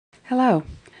Hello,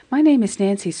 my name is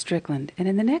Nancy Strickland, and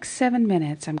in the next 7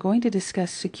 minutes I'm going to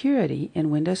discuss security in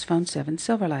Windows Phone 7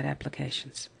 Silverlight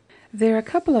applications. There are a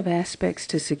couple of aspects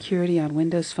to security on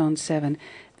Windows Phone 7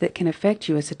 that can affect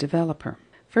you as a developer.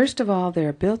 First of all, there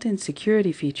are built-in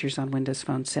security features on Windows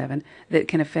Phone 7 that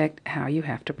can affect how you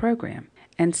have to program.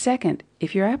 And second,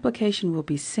 if your application will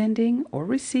be sending or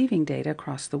receiving data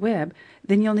across the web,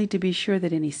 then you'll need to be sure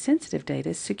that any sensitive data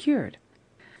is secured.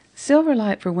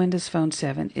 Silverlight for Windows Phone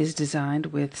 7 is designed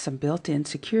with some built-in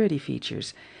security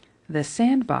features. The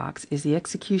sandbox is the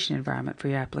execution environment for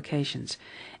your applications,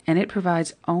 and it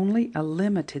provides only a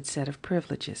limited set of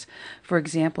privileges. For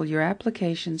example, your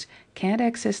applications can't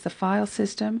access the file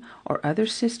system or other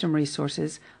system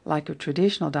resources like a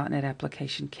traditional .NET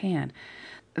application can.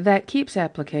 That keeps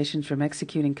applications from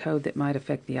executing code that might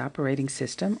affect the operating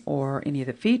system or any of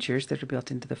the features that are built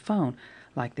into the phone,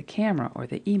 like the camera or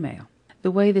the email. The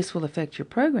way this will affect your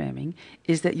programming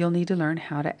is that you'll need to learn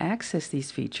how to access these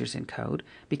features in code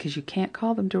because you can't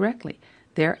call them directly.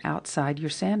 They're outside your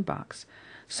sandbox.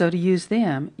 So to use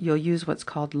them, you'll use what's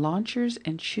called launchers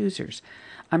and choosers.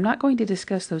 I'm not going to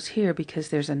discuss those here because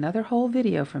there's another whole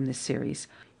video from this series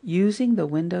using the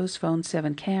Windows Phone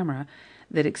 7 camera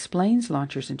that explains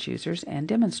launchers and choosers and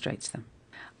demonstrates them.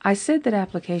 I said that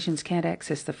applications can't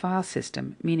access the file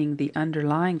system, meaning the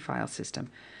underlying file system.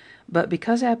 But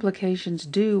because applications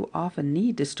do often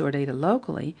need to store data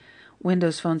locally,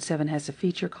 Windows Phone 7 has a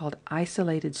feature called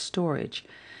isolated storage.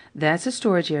 That's a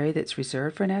storage area that's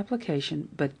reserved for an application,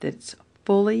 but that's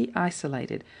fully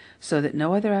isolated so that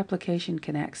no other application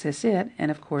can access it, and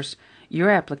of course, your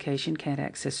application can't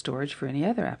access storage for any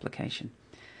other application.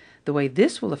 The way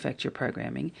this will affect your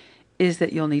programming is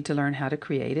that you'll need to learn how to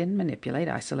create and manipulate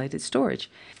isolated storage.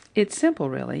 It's simple,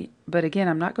 really, but again,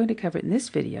 I'm not going to cover it in this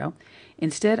video.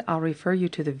 Instead, I'll refer you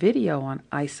to the video on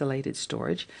isolated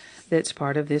storage that's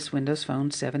part of this Windows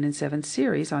Phone 7 and 7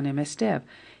 series on MS-DEV.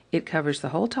 It covers the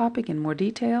whole topic in more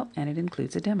detail, and it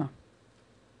includes a demo.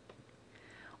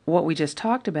 What we just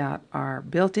talked about are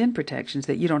built-in protections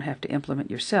that you don't have to implement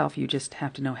yourself. You just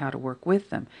have to know how to work with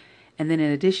them. And then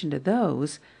in addition to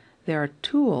those, there are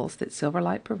tools that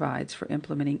Silverlight provides for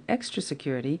implementing extra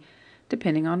security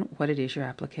depending on what it is your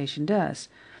application does.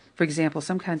 For example,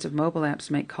 some kinds of mobile apps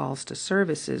make calls to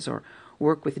services or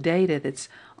work with data that's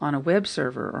on a web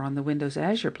server or on the Windows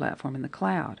Azure platform in the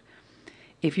cloud.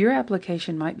 If your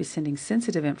application might be sending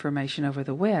sensitive information over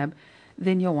the web,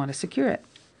 then you'll want to secure it.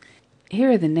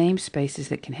 Here are the namespaces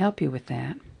that can help you with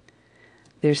that.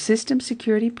 There's System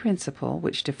Security Principal,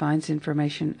 which defines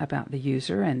information about the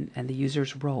user and the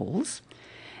user's roles,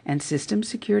 and System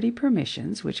Security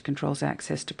Permissions, which controls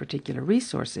access to particular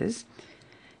resources,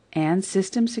 and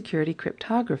System Security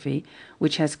Cryptography,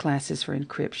 which has classes for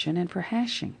encryption and for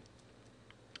hashing.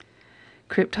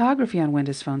 Cryptography on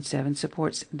Windows Phone 7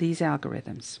 supports these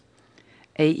algorithms.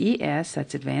 AES,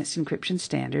 that's Advanced Encryption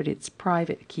Standard, it's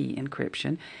private key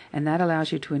encryption, and that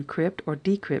allows you to encrypt or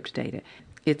decrypt data.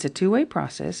 It's a two-way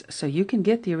process, so you can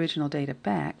get the original data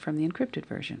back from the encrypted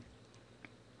version.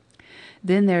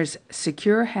 Then there's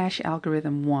Secure Hash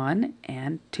Algorithm 1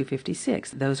 and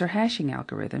 256. Those are hashing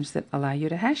algorithms that allow you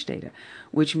to hash data,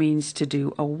 which means to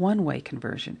do a one-way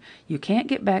conversion. You can't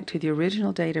get back to the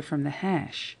original data from the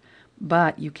hash,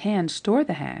 but you can store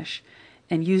the hash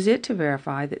and use it to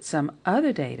verify that some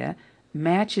other data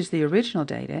matches the original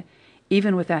data,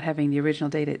 even without having the original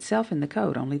data itself in the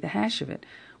code, only the hash of it.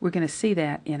 We're going to see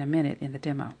that in a minute in the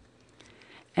demo.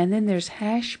 And then there's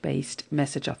hash-based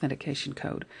message authentication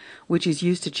code, which is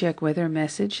used to check whether a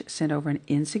message sent over an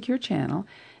insecure channel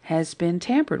has been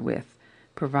tampered with,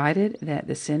 provided that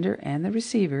the sender and the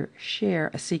receiver share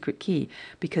a secret key,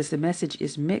 because the message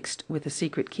is mixed with a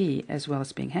secret key as well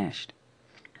as being hashed.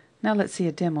 Now let's see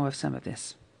a demo of some of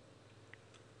this.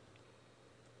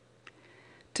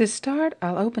 To start,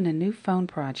 I'll open a new phone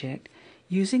project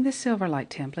using the Silverlight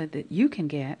template that you can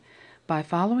get by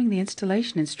following the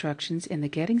installation instructions in the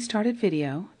Getting Started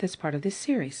video that's part of this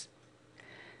series.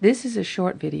 This is a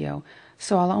short video,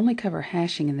 so I'll only cover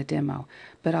hashing in the demo,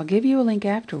 but I'll give you a link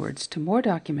afterwards to more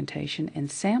documentation and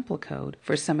sample code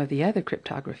for some of the other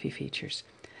cryptography features.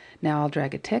 Now I'll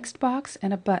drag a text box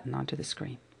and a button onto the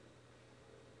screen.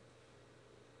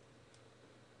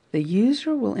 The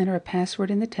user will enter a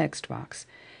password in the text box,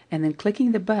 and then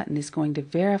clicking the button is going to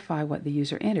verify what the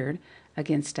user entered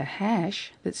against a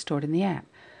hash that's stored in the app.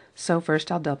 So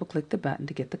first I'll double-click the button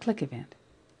to get the click event.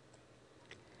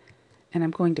 And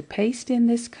I'm going to paste in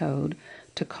this code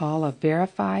to call a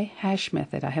verify hash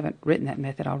method. I haven't written that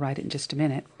method, I'll write it in just a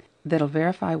minute. That'll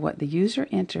verify what the user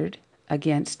entered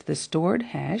against the stored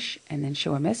hash and then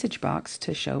show a message box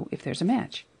to show if there's a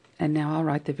match. And now I'll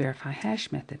write the verify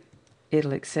hash method.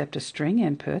 It'll accept a string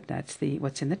input, that's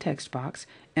what's in the text box,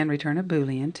 and return a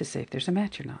Boolean to see if there's a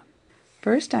match or not.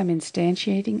 First, I'm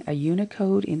instantiating a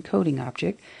Unicode encoding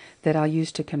object that I'll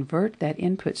use to convert that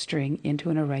input string into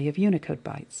an array of Unicode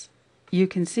bytes. You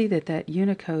can see that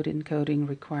Unicode encoding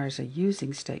requires a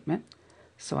using statement,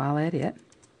 so I'll add it.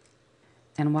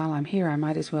 And while I'm here, I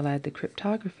might as well add the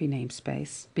cryptography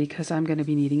namespace because I'm going to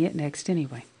be needing it next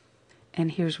anyway.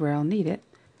 And here's where I'll need it.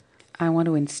 I want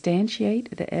to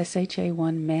instantiate the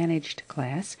SHA1 managed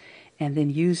class and then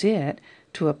use it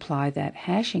to apply that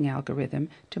hashing algorithm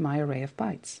to my array of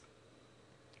bytes.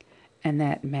 And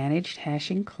that managed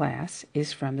hashing class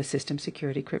is from the System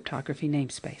Security Cryptography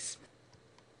namespace.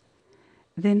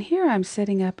 Then here I'm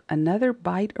setting up another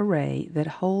byte array that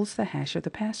holds the hash of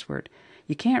the password.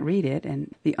 You can't read it,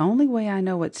 and the only way I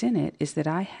know what's in it is that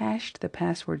I hashed the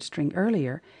password string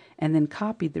earlier and then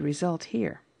copied the result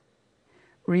here.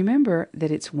 Remember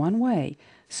that it's one way,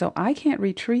 so I can't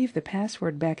retrieve the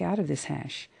password back out of this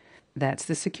hash. That's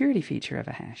the security feature of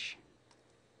a hash.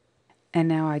 And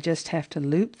now I just have to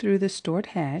loop through the stored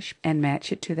hash and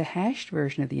match it to the hashed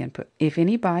version of the input. If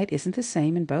any byte isn't the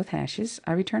same in both hashes,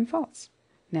 I return false.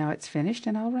 Now it's finished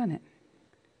and I'll run it.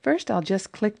 First I'll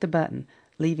just click the button,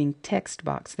 leaving text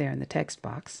box there in the text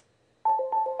box.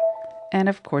 And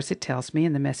of course it tells me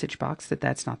in the message box that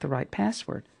that's not the right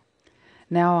password.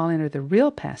 Now I'll enter the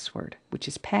real password, which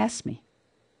is pass me.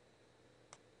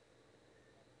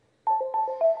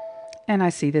 And I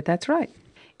see that that's right.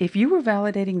 If you were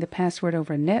validating the password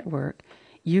over a network,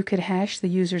 you could hash the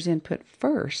user's input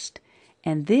first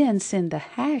and then send the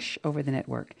hash over the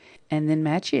network and then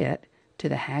match it to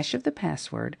the hash of the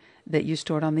password that you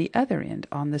stored on the other end,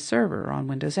 on the server or on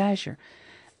Windows Azure.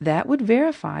 That would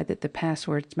verify that the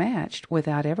password's matched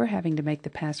without ever having to make the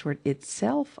password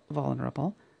itself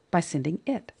vulnerable by sending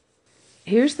it.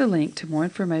 Here's the link to more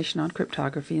information on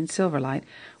cryptography in Silverlight,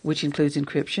 which includes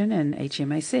encryption and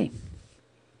HMAC.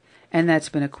 And that's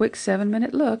been a quick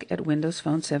 7-minute look at Windows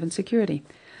Phone 7 security.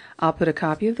 I'll put a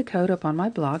copy of the code up on my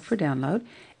blog for download,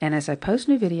 and as I post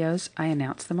new videos, I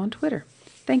announce them on Twitter.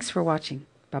 Thanks for watching.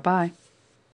 Bye-bye.